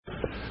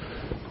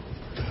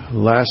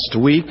Last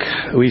week,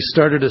 we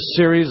started a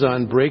series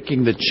on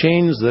breaking the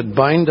chains that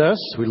bind us.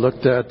 We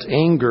looked at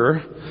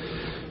anger.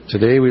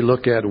 Today we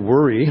look at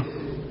worry.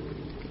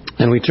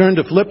 And we turn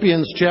to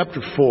Philippians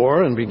chapter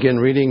 4 and begin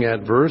reading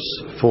at verse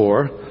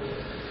 4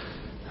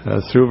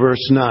 through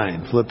verse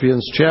 9.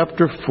 Philippians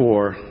chapter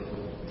 4,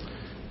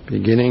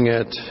 beginning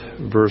at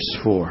verse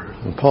 4.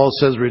 And Paul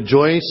says,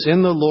 "Rejoice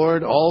in the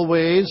Lord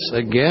always.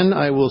 Again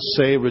I will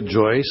say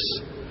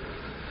rejoice.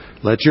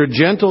 Let your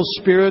gentle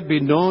spirit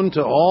be known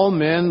to all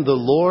men. The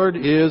Lord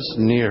is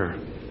near.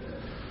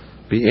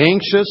 Be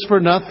anxious for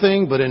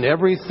nothing, but in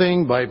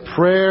everything by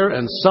prayer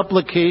and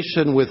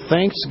supplication with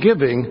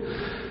thanksgiving,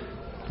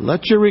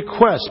 let your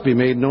requests be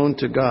made known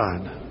to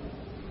God.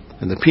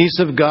 And the peace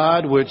of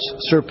God, which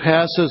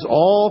surpasses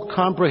all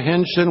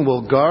comprehension,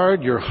 will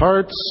guard your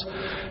hearts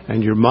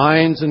and your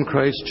minds in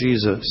Christ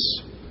Jesus.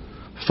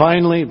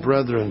 Finally,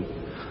 brethren,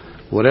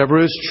 whatever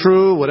is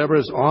true, whatever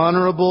is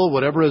honorable,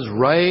 whatever is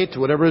right,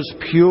 whatever is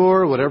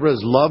pure, whatever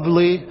is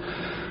lovely,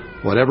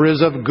 whatever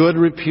is of good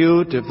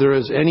repute, if there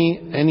is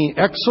any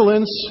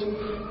excellence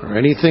or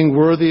anything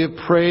worthy of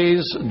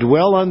praise,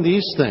 dwell on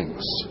these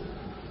things.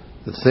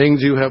 The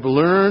things you have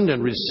learned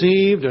and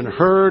received and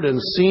heard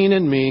and seen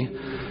in me,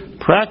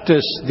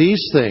 practice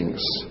these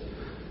things,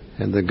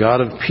 and the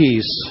God of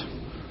peace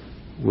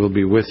will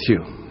be with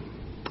you."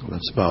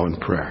 Let's bow in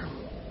prayer.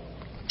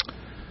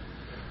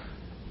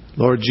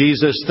 Lord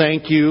Jesus,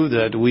 thank you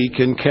that we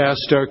can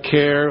cast our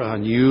care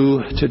on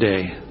you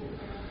today.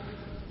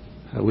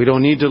 We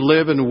don't need to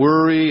live in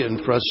worry and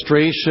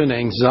frustration,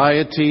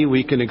 anxiety.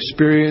 We can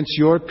experience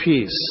your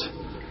peace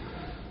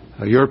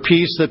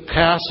that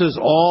passes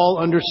all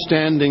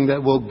understanding,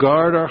 that will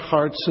guard our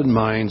hearts and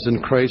minds in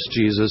Christ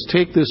Jesus.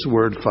 Take this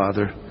word,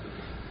 Father.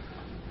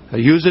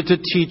 Use it to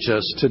teach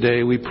us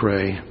today, we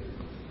pray.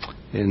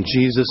 In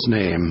Jesus'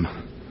 name,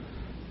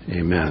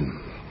 amen.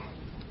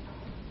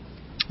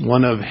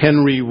 One of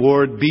Henry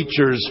Ward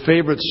Beecher's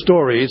favorite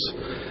stories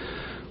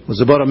was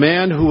about a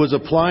man who was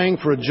applying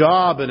for a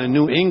job in a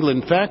New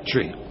England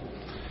factory.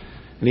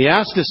 And he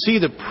asked to see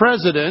the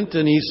president,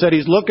 and he said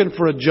he's looking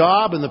for a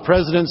job, and the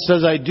president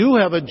says, "I do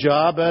have a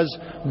job as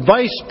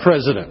vice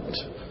president."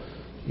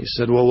 He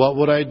said, "Well, what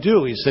would I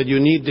do?" He said,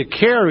 "You need to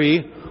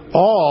carry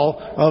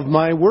all of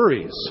my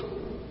worries."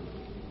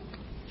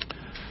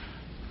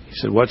 He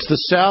said, "What's the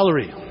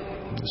salary?"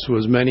 This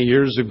was many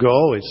years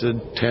ago. He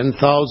said,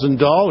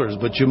 $10,000,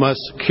 but you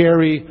must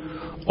carry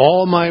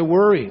all my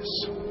worries.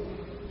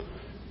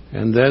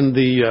 And then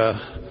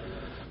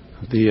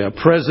the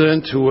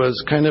president, who was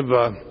kind of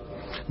a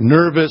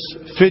nervous,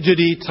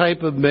 fidgety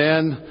type of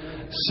man,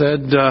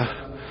 said,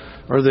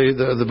 or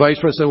the vice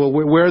president said, "Well,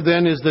 where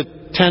then is the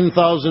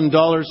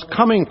 $10,000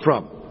 coming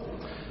from?"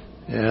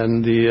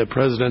 And the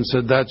president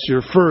said, "That's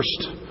your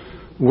first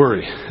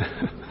worry."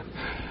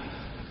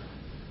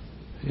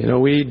 You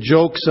know, we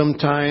joke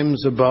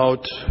sometimes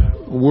about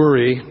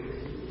worry,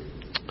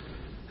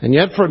 and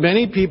yet for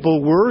many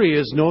people, worry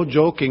is no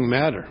joking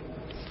matter.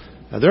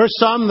 Now, there are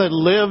some that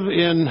live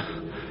in,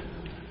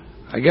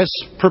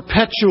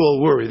 perpetual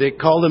worry. They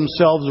call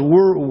themselves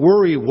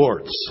worry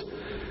warts,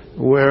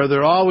 where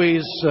they're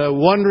always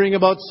wondering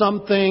about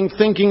something,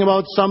 thinking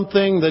about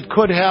something that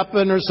could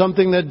happen or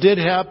something that did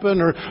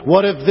happen, or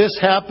what if this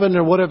happened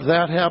or what if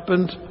that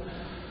happened.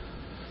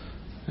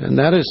 And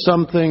that is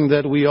something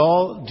that we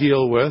all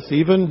deal with.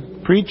 Even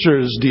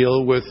preachers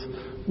deal with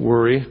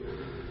worry.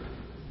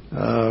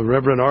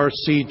 Reverend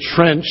R.C.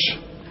 Trench,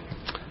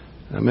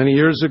 many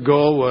years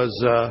ago, was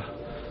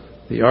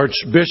the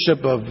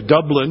Archbishop of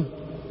Dublin.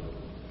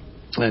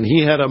 And he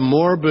had a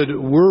morbid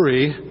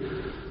worry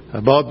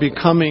about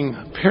becoming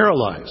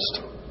paralyzed.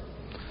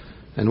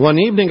 And one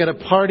evening at a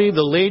party,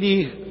 the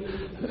lady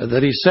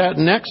that he sat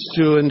next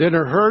to in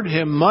dinner heard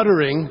him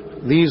muttering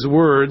these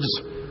words,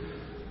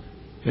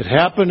 "It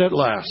happened at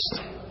last.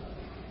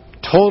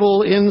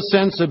 Total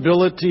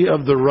insensibility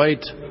of the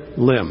right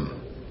limb."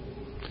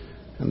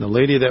 And the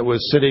lady that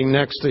was sitting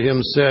next to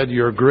him said,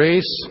 "Your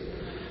Grace,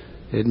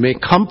 it may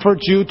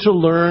comfort you to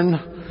learn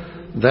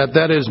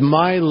that is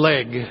my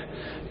leg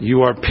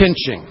you are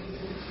pinching."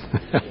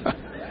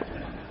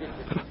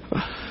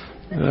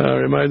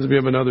 Reminds me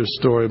of another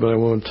story, but I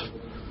won't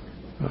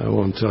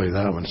tell you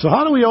that one. So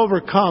how do we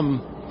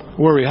overcome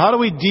worry? How do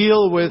we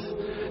deal with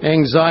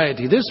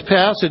anxiety? This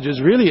passage is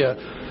really a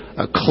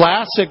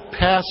classic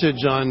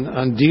passage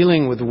on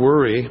dealing with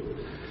worry.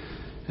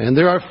 And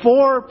there are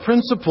 4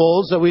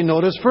 principles that we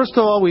notice. First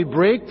of all, we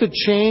break the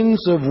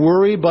chains of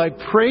worry by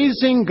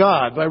praising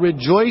God, by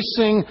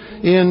rejoicing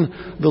in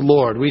the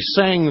Lord. We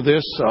sang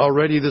this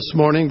already this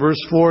morning.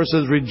 Verse 4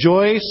 says,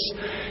 "Rejoice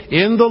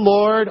in the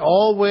Lord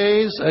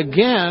always.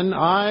 Again,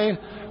 I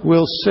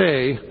will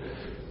say,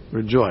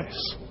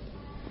 rejoice."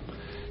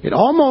 It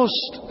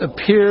almost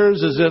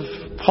appears as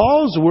if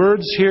Paul's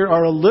words here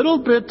are a little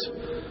bit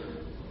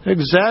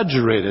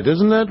exaggerated,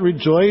 isn't it?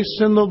 Rejoice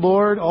in the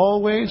Lord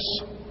always.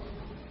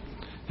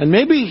 And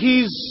maybe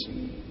he's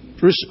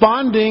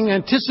responding,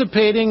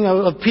 anticipating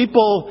of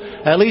people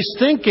at least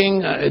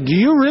thinking, do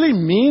you really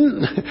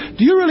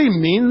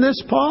mean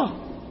this, Paul?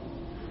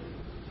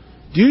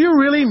 Do you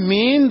really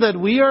mean that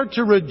we are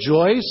to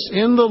rejoice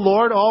in the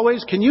Lord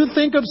always? Can you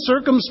think of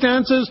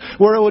circumstances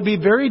where it would be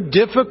very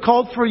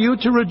difficult for you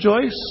to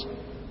rejoice?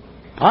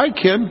 I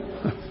can.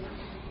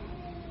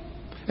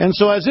 And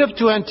so as if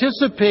to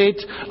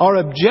anticipate our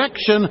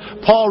objection,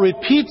 Paul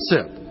repeats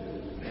it.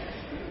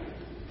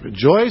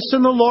 Rejoice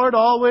in the Lord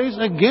always.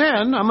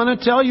 Again, I'm going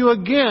to tell you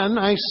again,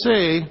 I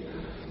say,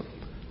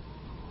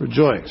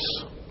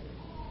 rejoice.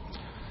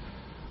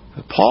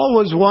 Paul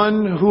was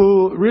one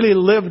who really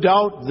lived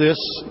out this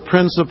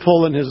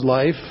principle in his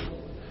life.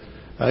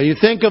 You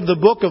think of the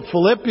book of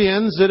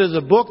Philippians, it is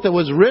a book that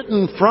was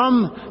written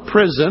from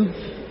prison.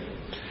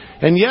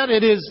 And yet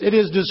it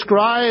is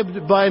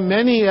described by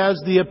many as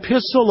the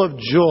epistle of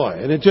joy.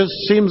 And it just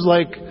seems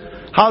like,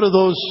 how do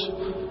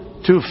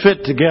those two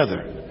fit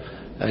together?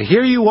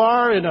 Here you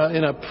are in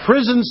a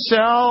prison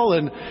cell,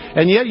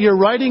 and yet you're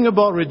writing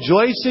about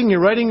rejoicing, you're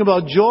writing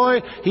about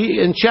joy.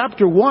 In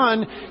chapter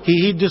 1,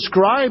 he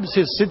describes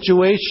his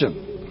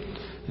situation.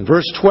 In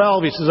verse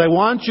 12, he says, I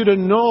want you to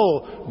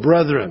know,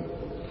 brethren,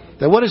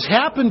 that what has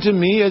happened to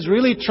me has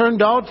really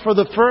turned out for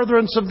the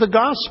furtherance of the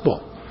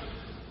gospel.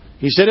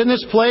 He said, in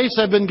this place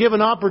I've been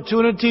given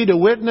opportunity to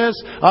witness.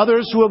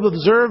 Others who have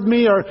observed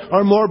me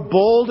are more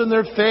bold in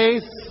their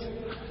faith.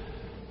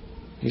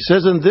 He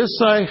says, in this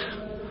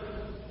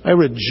I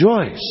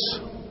rejoice.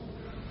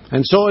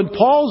 And so in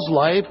Paul's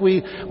life,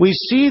 we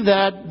see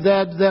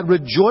that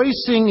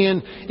rejoicing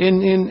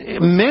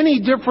in many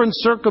different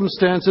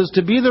circumstances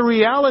to be the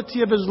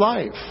reality of his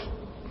life.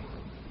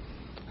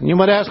 And you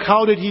might ask,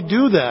 how did he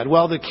do that?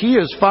 Well, the key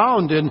is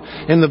found in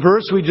the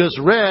verse we just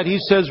read. He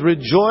says,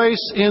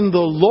 rejoice in the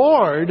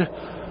Lord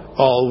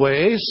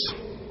always.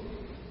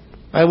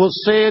 I will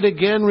say it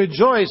again,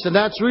 rejoice. And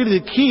that's really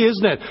the key,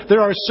 isn't it?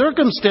 There are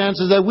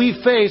circumstances that we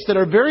face that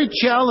are very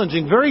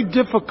challenging, very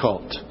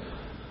difficult.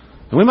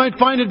 And we might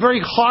find it very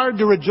hard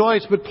to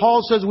rejoice, but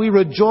Paul says we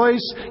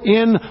rejoice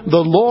in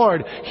the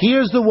Lord. He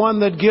is the one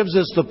that gives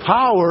us the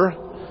power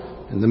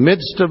in the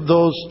midst of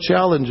those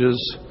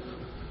challenges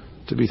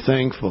to be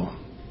thankful.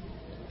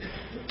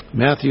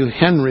 Matthew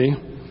Henry,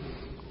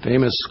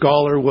 famous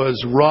scholar,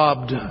 was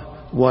robbed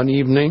one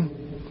evening.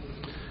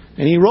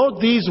 And he wrote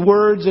these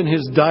words in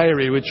his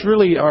diary, which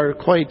really are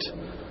quite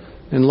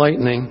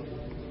enlightening.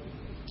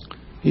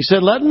 He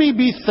said, let me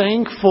be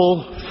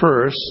thankful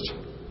first,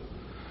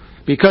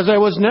 because I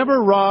was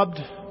never robbed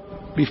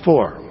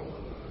before.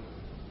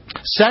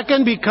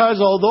 Second, because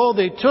although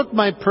they took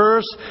my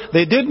purse,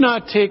 they did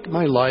not take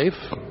my life.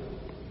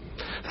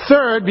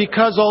 Third,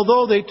 because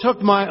although they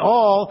took my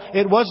all,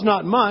 it was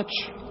not much.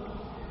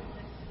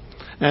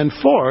 And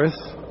fourth,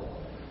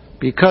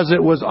 because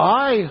it was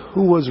I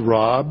who was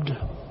robbed,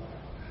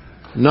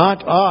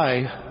 not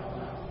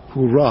I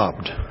who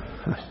robbed.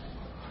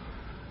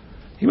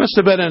 He must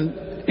have been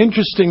an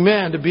interesting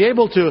man to be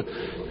able to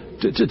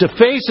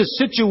face a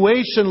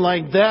situation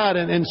like that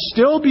and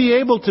still be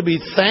able to be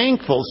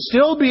thankful,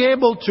 still be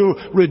able to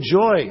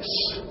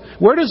rejoice.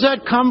 Where does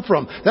that come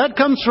from? That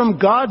comes from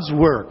God's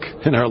work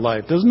in our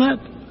life, doesn't it?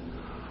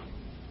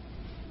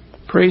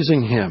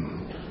 Praising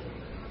Him,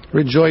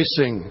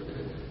 rejoicing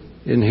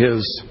in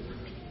His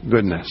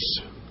goodness.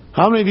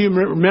 How many of you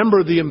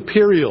remember the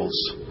Imperials?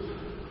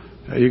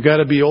 You've got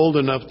to be old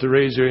enough to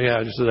raise your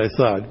hand, just as I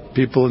thought.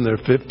 People in their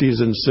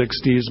 50s and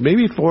 60s,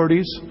 maybe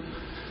 40s.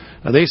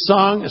 They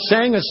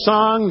sang a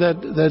song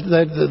that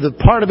the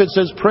part of it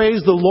says,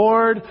 praise the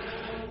Lord.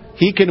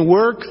 He can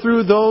work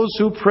through those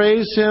who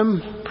praise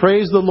Him.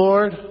 Praise the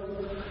Lord.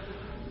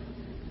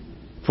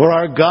 For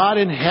our God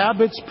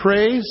inhabits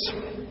praise.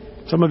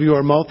 Some of you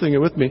are mouthing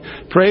it with me.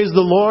 Praise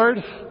the Lord.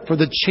 For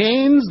the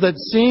chains that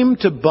seem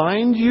to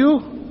bind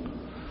you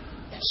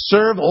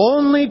serve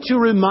only to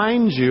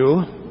remind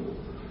you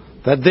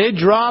that they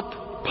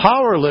drop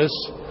powerless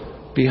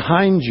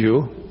behind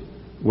you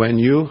when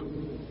you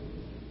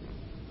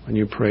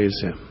praise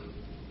Him.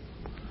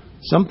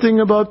 Something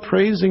about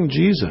praising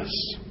Jesus.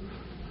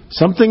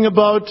 Something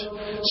about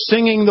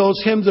singing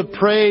those hymns of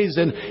praise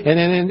and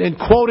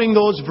quoting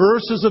those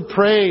verses of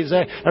praise.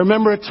 I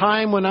remember a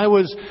time when I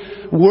was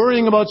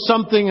worrying about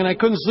something and I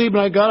couldn't sleep,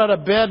 and I got out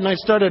of bed and I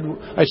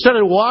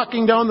started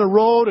walking down the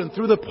road and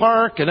through the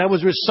park, and I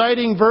was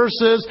reciting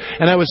verses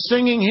and I was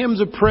singing hymns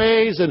of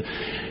praise, and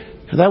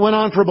that went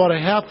on for about a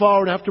half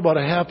hour. And after about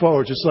a half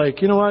hour, just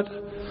like, you know what?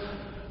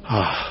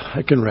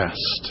 I can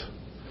rest.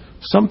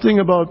 Something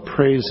about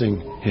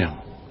praising Him.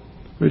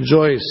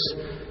 Rejoice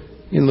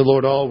in the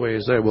Lord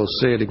always. I will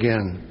say it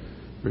again.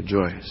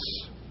 Rejoice.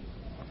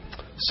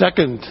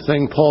 Second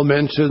thing Paul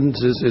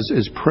mentions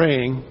is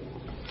praying.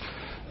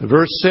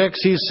 Verse 6,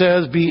 he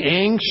says, be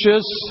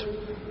anxious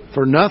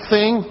for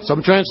nothing.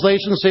 Some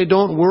translations say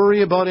don't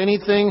worry about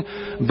anything,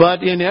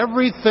 but in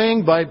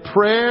everything by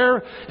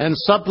prayer and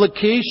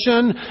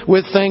supplication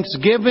with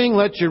thanksgiving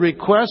let your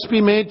requests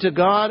be made to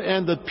God,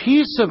 and the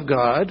peace of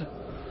God,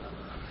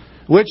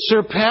 which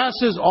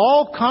surpasses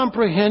all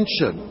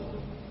comprehension,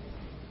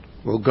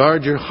 will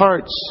guard your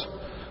hearts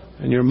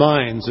and your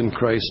minds in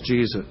Christ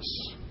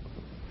Jesus.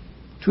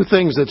 Two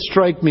things that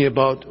strike me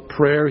about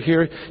prayer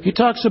here. He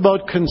talks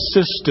about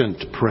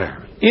consistent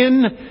prayer.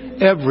 In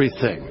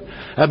everything.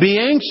 Be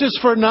anxious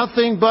for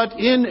nothing, but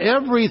in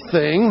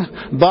everything,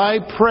 by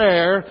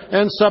prayer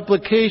and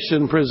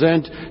supplication,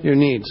 present your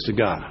needs to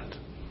God.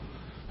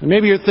 And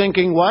maybe you're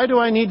thinking, why do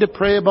I need to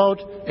pray about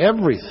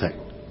everything?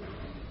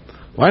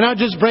 Why not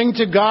just bring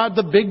to God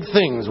the big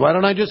things? Why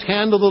don't I just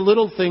handle the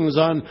little things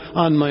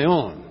on my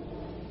own?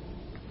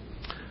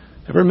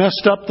 Ever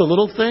messed up the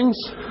little things?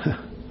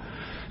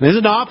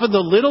 Isn't it often the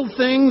little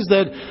things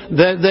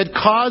that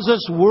cause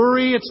us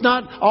worry? It's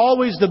not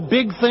always the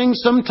big things.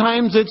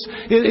 Sometimes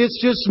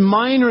it's just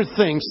minor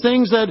things.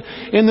 Things that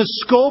in the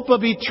scope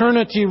of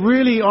eternity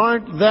really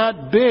aren't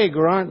that big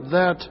or aren't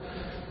that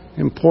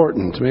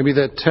important. Maybe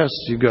that test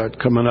you got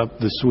coming up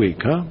this week,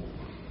 huh?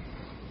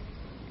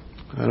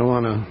 I don't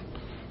want to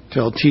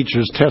tell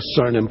teachers tests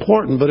aren't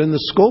important, but in the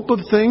scope of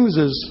things,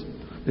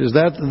 is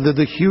that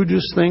the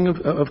hugest thing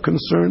of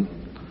concern?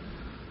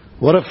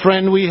 What a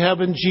friend we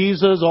have in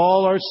Jesus,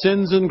 all our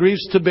sins and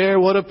griefs to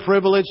bear. What a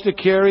privilege to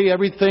carry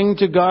everything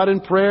to God in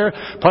prayer.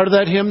 Part of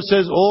that hymn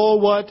says, oh,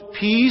 what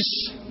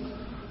peace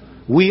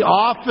we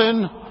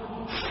often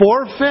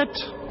forfeit.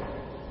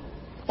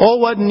 Oh,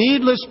 what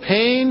needless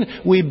pain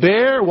we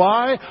bear.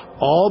 Why?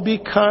 All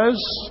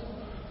because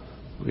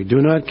we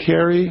do not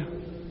carry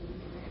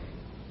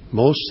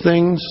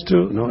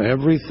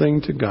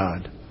everything to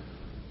God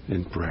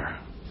in prayer.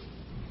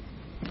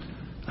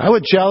 I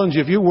would challenge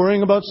you, if you're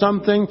worrying about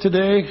something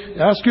today,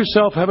 ask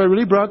yourself, have I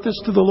really brought this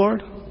to the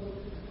Lord?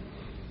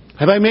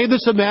 Have I made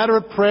this a matter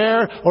of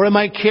prayer? Or am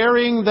I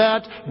carrying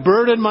that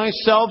burden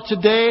myself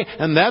today,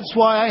 and that's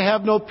why I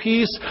have no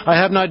peace? I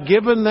have not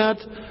given that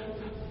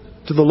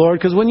to the Lord.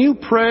 Because when you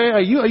pray,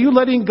 are you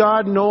letting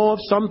God know of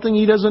something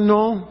He doesn't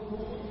know?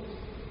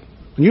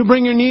 When you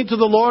bring your need to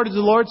the Lord, is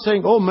the Lord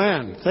saying, oh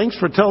man, thanks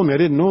for telling me, I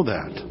didn't know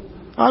that.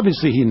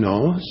 Obviously He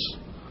knows.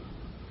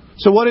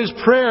 So what is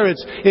prayer?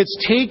 It's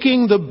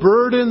taking the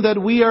burden that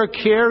we are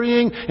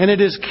carrying and it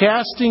is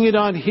casting it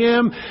on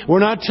Him. We're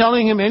not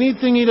telling Him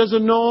anything He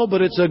doesn't know,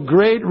 but it's a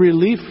great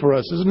relief for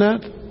us, isn't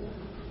it?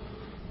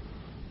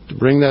 To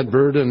bring that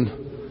burden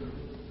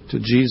to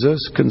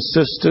Jesus.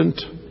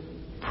 Consistent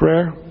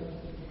prayer.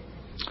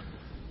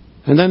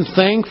 And then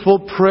thankful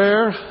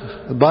prayer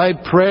by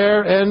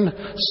prayer and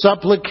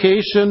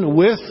supplication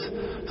with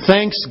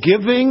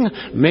thanksgiving.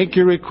 Make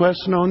your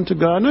requests known to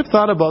God. And I've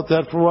thought about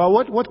that for a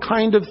while. What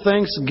kind of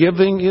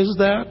thanksgiving is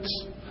that?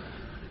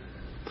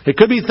 It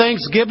could be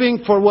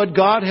thanksgiving for what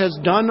God has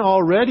done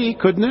already,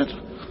 couldn't it?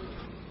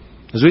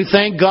 As we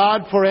thank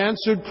God for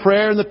answered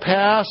prayer in the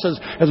past,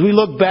 as we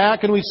look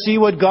back and we see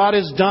what God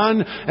has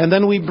done, and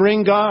then we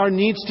bring our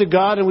needs to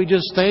God and we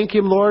just thank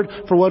Him, Lord,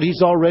 for what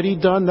He's already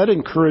done. That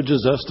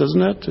encourages us,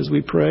 doesn't it, as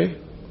we pray?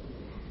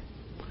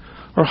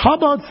 Or how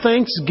about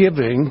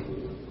thanksgiving?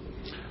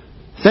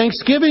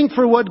 Thanksgiving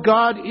for what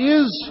God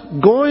is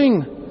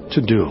going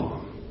to do.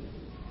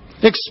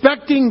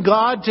 Expecting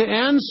God to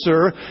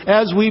answer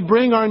as we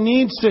bring our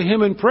needs to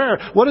Him in prayer.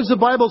 What does the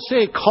Bible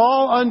say?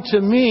 Call unto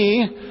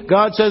me,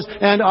 God says,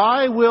 and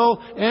I will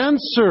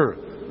answer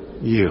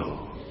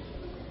you.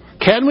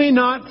 Can we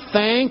not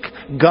thank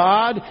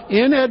God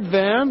in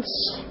advance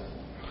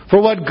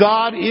for what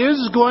God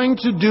is going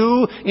to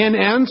do in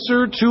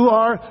answer to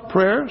our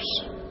prayers?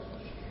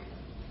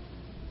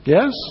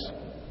 Yes?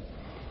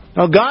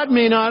 Now, God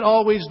may not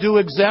always do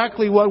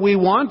exactly what we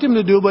want Him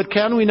to do, but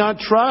can we not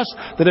trust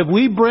that if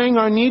we bring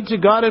our need to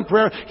God in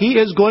prayer, He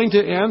is going to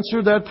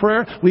answer that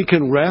prayer? We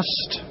can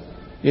rest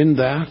in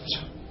that.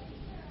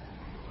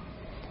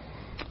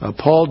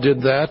 Paul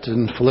did that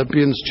in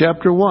Philippians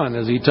chapter 1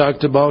 as he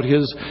talked about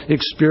his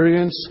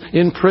experience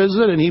in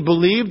prison, and he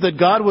believed that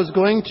God was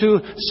going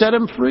to set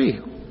him free.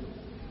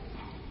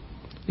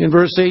 In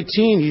verse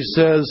 18 he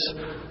says,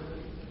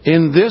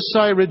 in this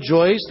I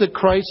rejoice that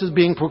Christ is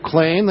being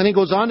proclaimed. Then he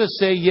goes on to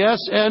say, yes,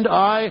 and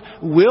I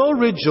will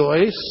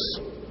rejoice,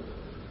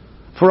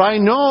 for I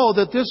know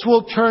that this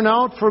will turn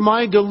out for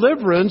my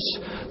deliverance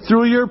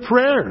through your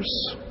prayers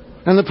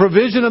and the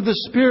provision of the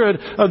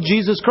Spirit of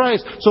Jesus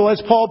Christ. So as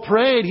Paul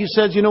prayed, he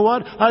says, you know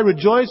what? I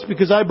rejoice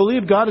because I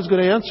believe God is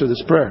going to answer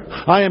this prayer.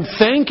 I am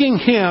thanking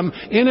Him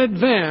in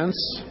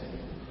advance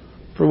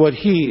for what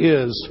He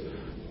is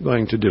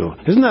going to do.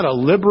 Isn't that a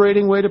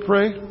liberating way to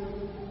pray?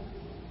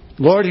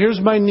 Lord, here's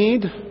my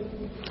need.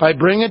 I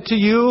bring it to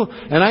You,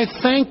 and I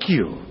thank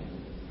You.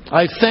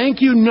 I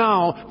thank You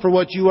now for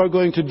what You are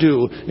going to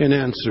do in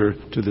answer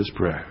to this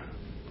prayer.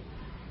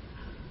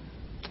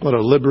 What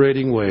a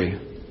liberating way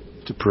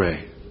to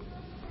pray.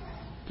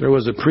 There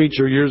was a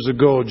preacher years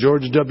ago,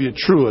 George W.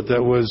 Truett,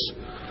 that was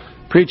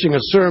preaching a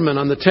sermon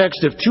on the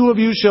text, if two of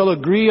you shall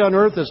agree on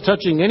earth as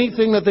touching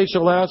anything that they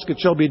shall ask, it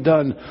shall be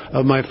done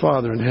of my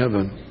Father in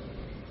heaven.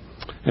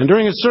 And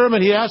during his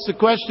sermon, he asked the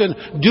question,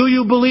 do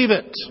you believe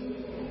it?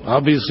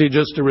 Obviously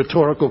just a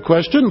rhetorical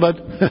question, but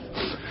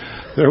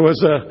there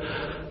was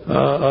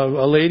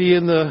a lady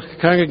in the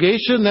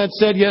congregation that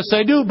said, yes,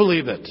 I do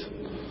believe it.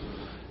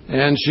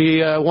 And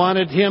she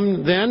wanted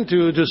him then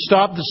to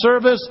stop the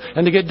service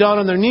and to get down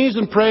on their knees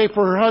and pray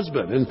for her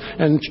husband.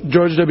 And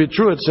George W.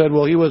 Truett said,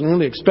 well, he wasn't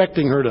really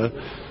expecting her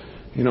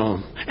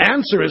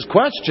answer his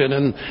question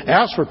and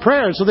ask for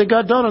prayer. So they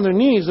got down on their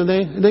knees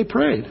and they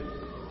prayed.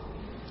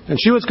 And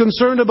she was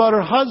concerned about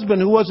her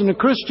husband who wasn't a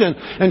Christian.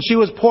 And she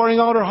was pouring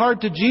out her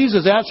heart to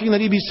Jesus, asking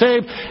that he be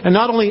saved. And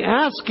not only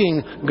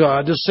asking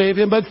God to save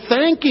him, but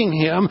thanking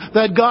him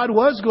that God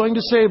was going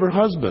to save her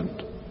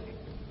husband.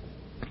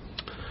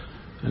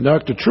 And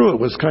Dr. Truitt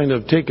was kind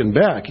of taken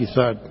back. He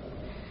thought,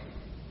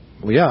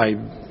 well, yeah,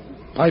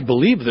 I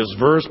believe this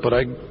verse, but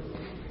I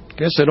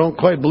guess I don't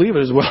quite believe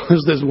it as well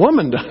as this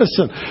woman does.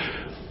 And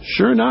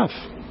sure enough,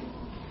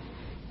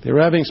 they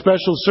were having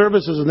special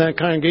services in that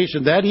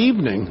congregation that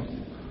evening.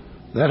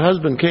 That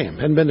husband came.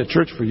 Hadn't been to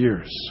church for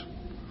years.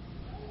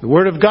 The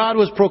Word of God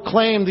was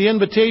proclaimed. The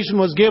invitation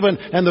was given.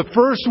 And the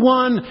first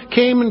one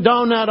came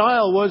down that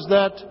aisle was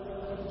that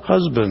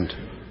husband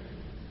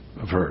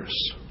of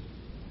hers.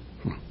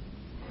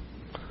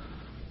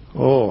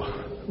 Oh,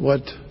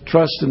 what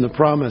trust in the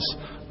promise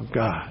of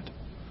God.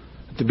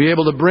 To be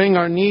able to bring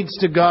our needs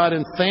to God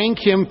and thank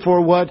Him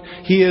for what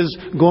He is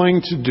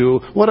going to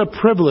do. What a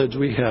privilege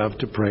we have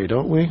to pray,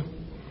 don't we?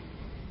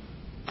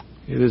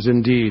 It is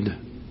indeed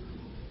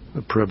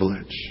a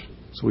privilege.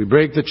 So we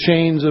break the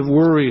chains of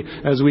worry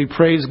as we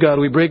praise God.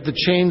 We break the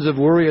chains of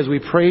worry as we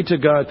pray to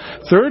God.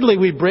 Thirdly,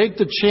 we break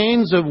the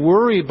chains of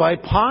worry by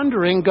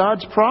pondering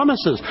God's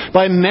promises,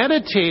 by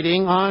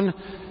meditating on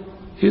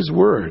His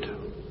Word.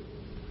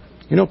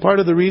 Part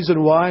of the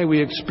reason why we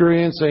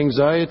experience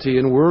anxiety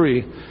and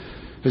worry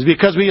is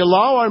because we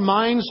allow our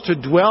minds to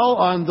dwell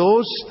on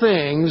those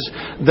things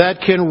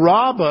that can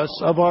rob us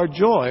of our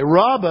joy,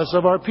 rob us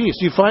of our peace.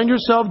 Do you find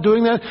yourself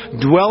doing that?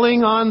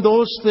 Dwelling on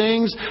those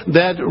things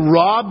that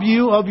rob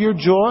you of your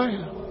joy?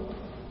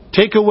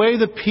 Take away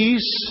the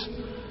peace?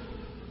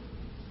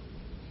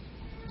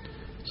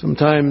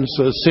 Sometimes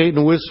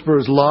Satan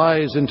whispers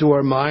lies into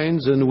our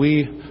minds and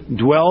we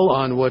dwell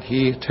on what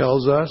he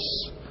tells us.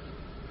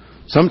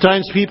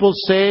 Sometimes people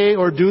say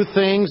or do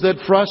things that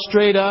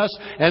frustrate us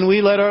and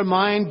we let our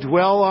mind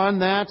dwell on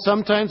that.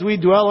 Sometimes we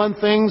dwell on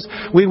things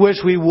we wish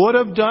we would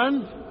have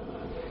done.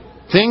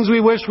 Things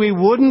we wish we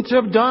wouldn't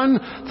have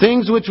done.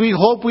 Things which we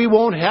hope we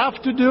won't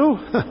have to do.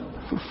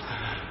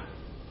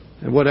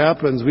 And what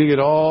happens? We get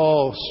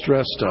all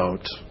stressed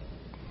out.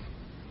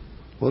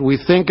 What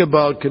we think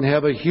about can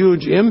have a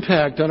huge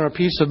impact on our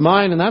peace of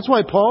mind. And that's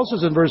why Paul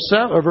says in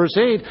verse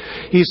 8,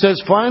 he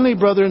says, finally,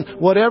 brethren,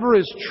 whatever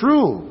is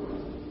true,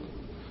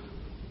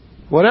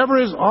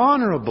 whatever is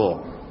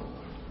honorable,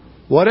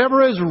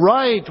 whatever is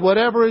right,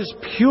 whatever is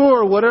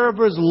pure,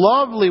 whatever is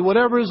lovely,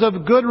 whatever is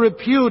of good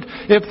repute,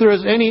 if there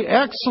is any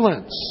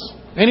excellence,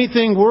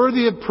 anything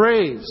worthy of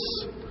praise,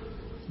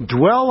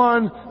 dwell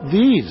on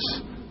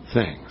these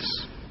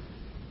things.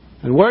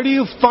 And where do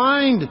you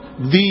find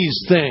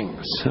these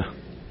things?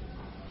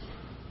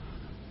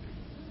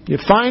 You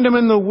find them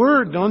in the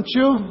Word, don't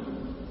you?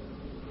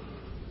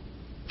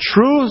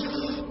 Truth,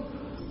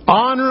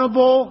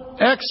 honorable,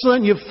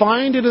 excellent. You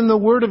find it in the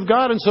Word of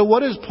God. And so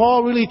what is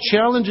Paul really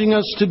challenging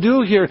us to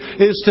do here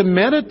is to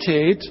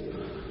meditate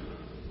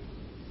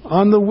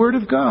on the Word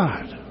of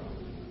God.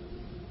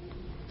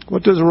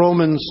 What does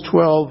Romans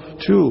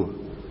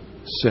 12:2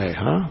 say,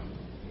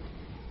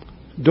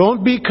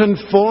 Don't be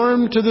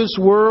conformed to this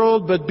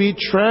world, but be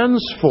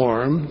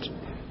transformed.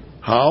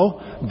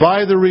 How?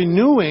 By the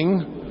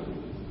renewing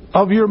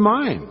of your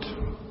mind.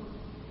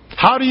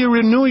 How do you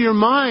renew your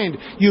mind?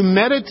 You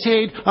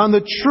meditate on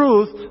the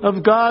truth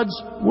of God's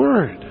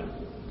Word.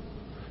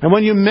 And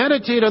when you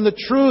meditate on the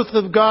truth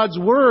of God's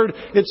Word,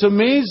 it's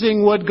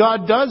amazing what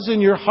God does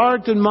in your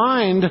heart and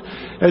mind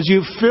as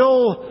you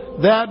fill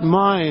that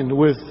mind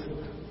with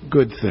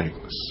good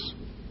things.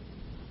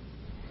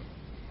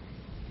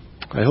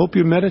 I hope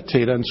you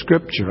meditate on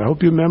Scripture. I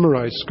hope you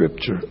memorize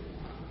Scripture.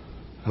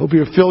 I hope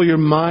you fill your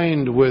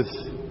mind with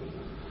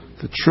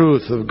the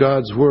truth of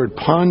God's Word,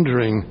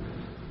 pondering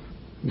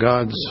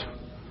God's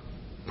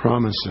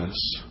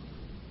promises.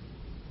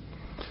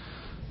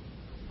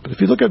 But if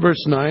you look at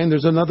verse 9,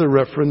 there's another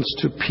reference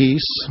to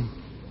peace.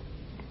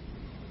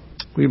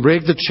 We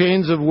break the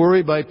chains of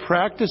worry by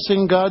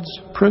practicing God's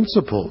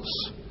principles.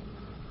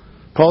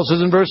 Paul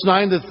says in verse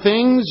 9, the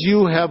things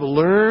you have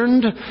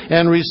learned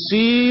and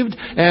received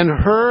and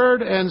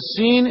heard and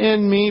seen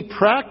in me,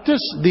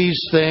 practice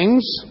these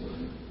things,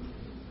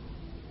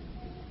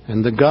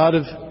 and the God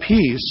of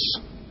peace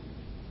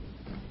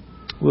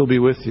will be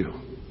with you.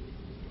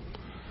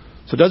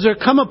 So does there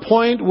come a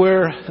point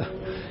where,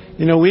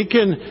 we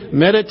can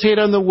meditate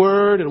on the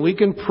Word and we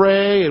can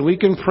pray and we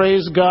can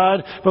praise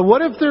God, but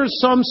what if there's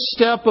some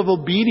step of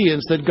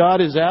obedience that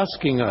God is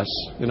asking us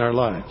in our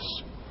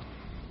lives?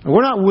 And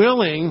we're not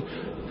willing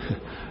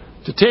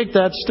to take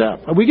that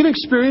step. Are we going to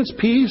experience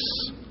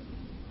peace?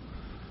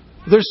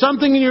 If there's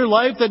something in your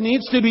life that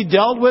needs to be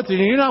dealt with and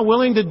you're not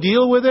willing to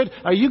deal with it,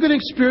 are you going to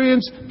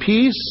experience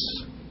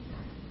peace?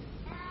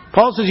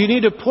 Paul says you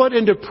need to put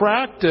into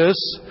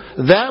practice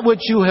that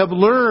which you have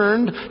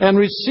learned and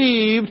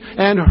received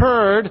and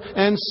heard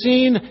and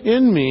seen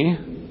in me.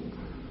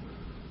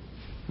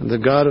 And the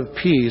God of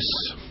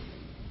peace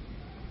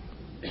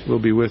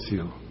will be with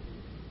you.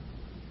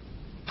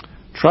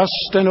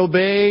 Trust and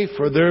obey,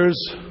 for there's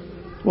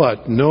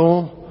what?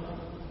 No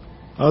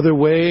other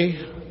way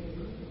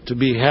to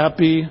be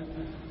happy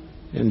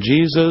in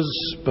Jesus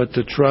but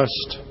to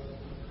trust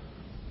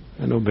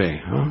and obey,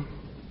 huh?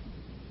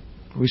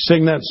 We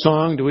sing that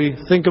song. Do we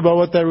think about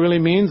what that really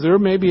means? There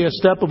may be a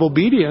step of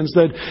obedience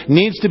that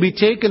needs to be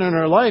taken in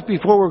our life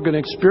before we're going to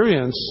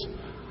experience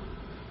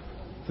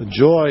the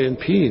joy and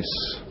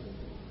peace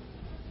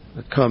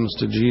that comes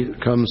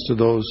to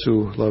those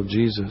who love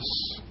Jesus.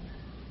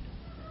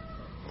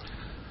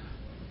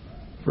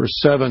 Verse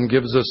 7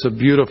 gives us a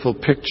beautiful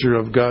picture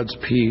of God's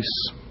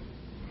peace.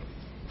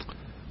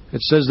 It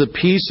says, the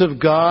peace of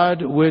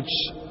God which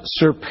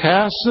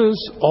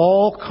surpasses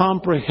all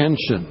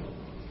comprehension.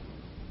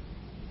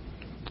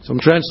 Some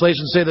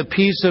translations say the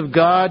peace of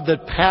God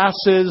that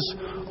passes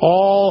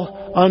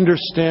all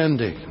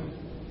understanding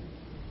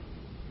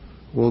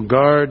will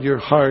guard your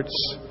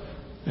hearts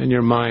and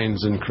your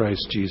minds in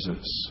Christ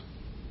Jesus.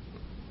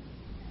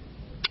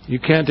 You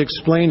can't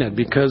explain it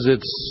because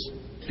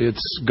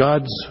it's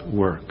God's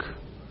work.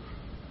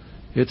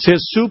 It's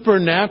His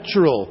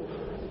supernatural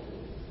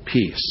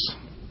peace.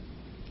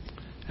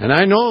 And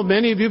I know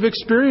many of you have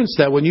experienced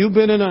that when you've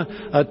been in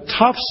a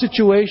tough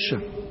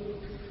situation,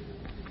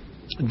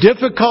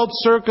 difficult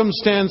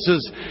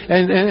circumstances,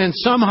 and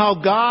somehow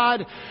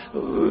God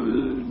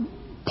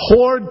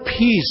poured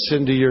peace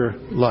into your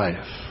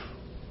life.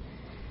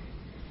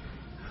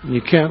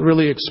 You can't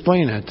really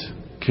explain it,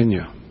 can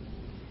you?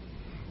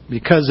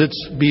 Because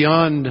it's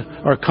beyond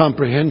our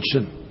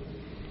comprehension.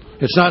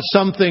 It's not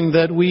something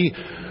that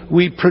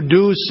we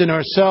produce in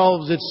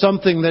ourselves. It's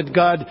something that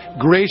God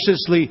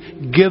graciously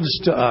gives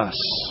to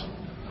us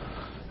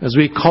as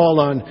we call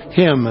on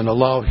Him and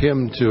allow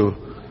Him to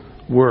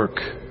work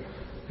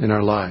in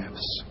our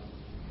lives.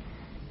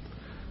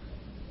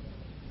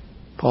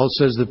 Paul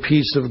says the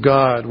peace of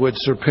God, which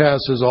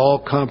surpasses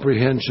all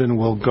comprehension,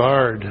 will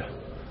guard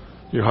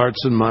your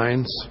hearts and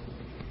minds.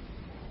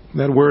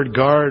 That word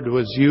guard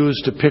was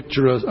used to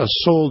picture a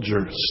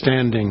soldier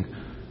standing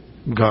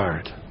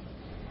guard.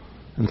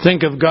 And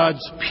think of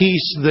God's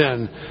peace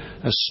then,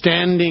 a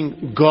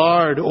standing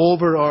guard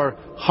over our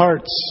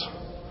hearts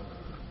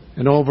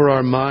and over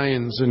our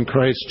minds in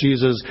Christ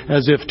Jesus,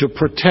 as if to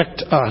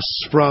protect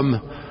us from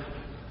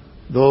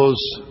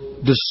those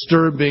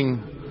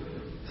disturbing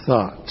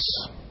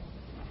thoughts.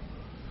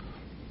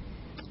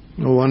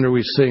 No wonder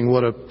we sing,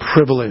 what a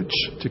privilege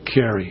to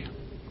carry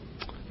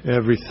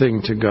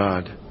everything to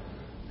God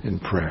in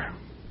prayer.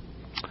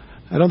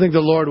 I don't think the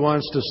Lord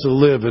wants us to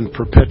live in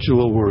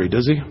perpetual worry,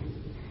 does He?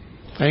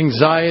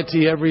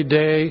 Anxiety every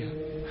day.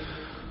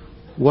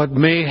 What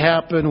may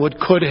happen, what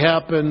could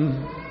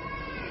happen.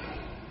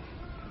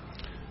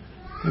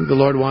 I think the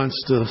Lord wants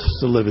us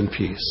to live in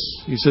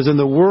peace. He says, in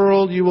the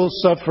world you will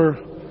suffer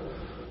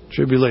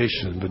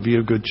tribulation, but be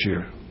of good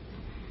cheer.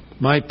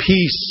 My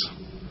peace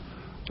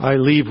I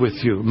leave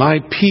with you. My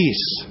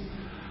peace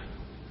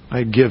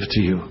I give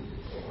to you.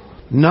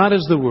 Not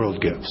as the world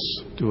gives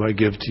do I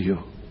give to you.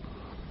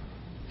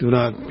 Do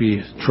not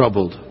be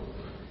troubled.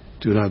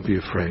 Do not be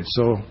afraid.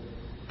 So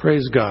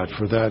praise God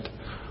for that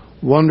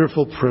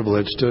wonderful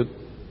privilege to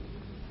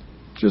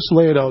just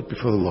lay it out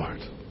before the Lord.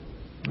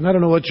 And I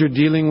don't know what you're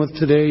dealing with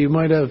today. You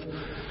might have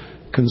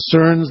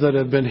concerns that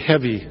have been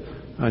heavy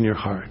on your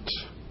heart.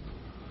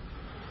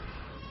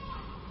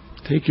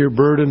 Take your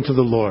burden to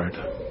the Lord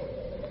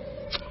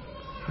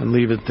and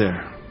leave it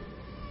there.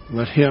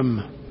 Let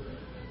Him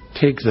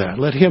take that.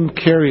 Let Him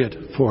carry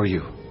it for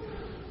you,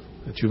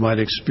 that you might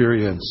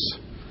experience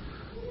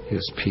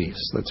His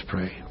peace. Let's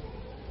pray.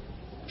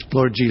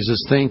 Lord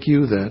Jesus, thank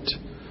you that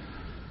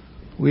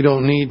we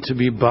don't need to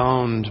be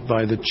bound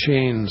by the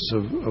chains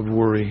of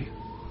worry.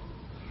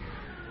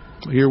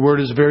 Your word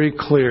is very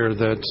clear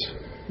that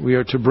we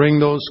are to bring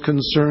those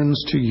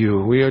concerns to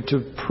you. We are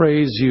to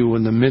praise you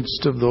in the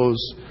midst of those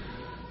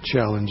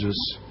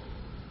challenges.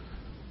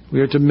 We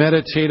are to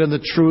meditate on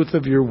the truth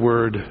of your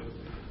word.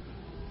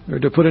 We are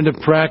to put into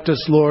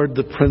practice, Lord,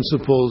 the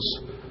principles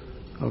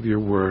of your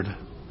word,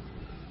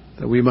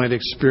 that we might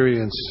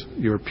experience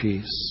your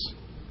peace.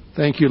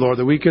 Thank you, Lord,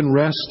 that we can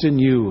rest in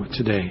you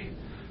today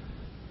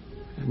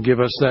and give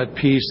us that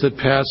peace that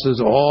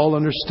passes all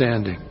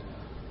understanding,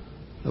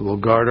 that will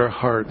guard our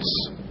hearts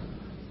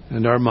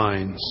and our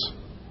minds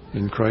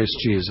in Christ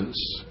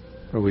Jesus.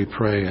 For we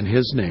pray in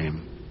His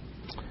name.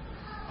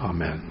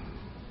 Amen.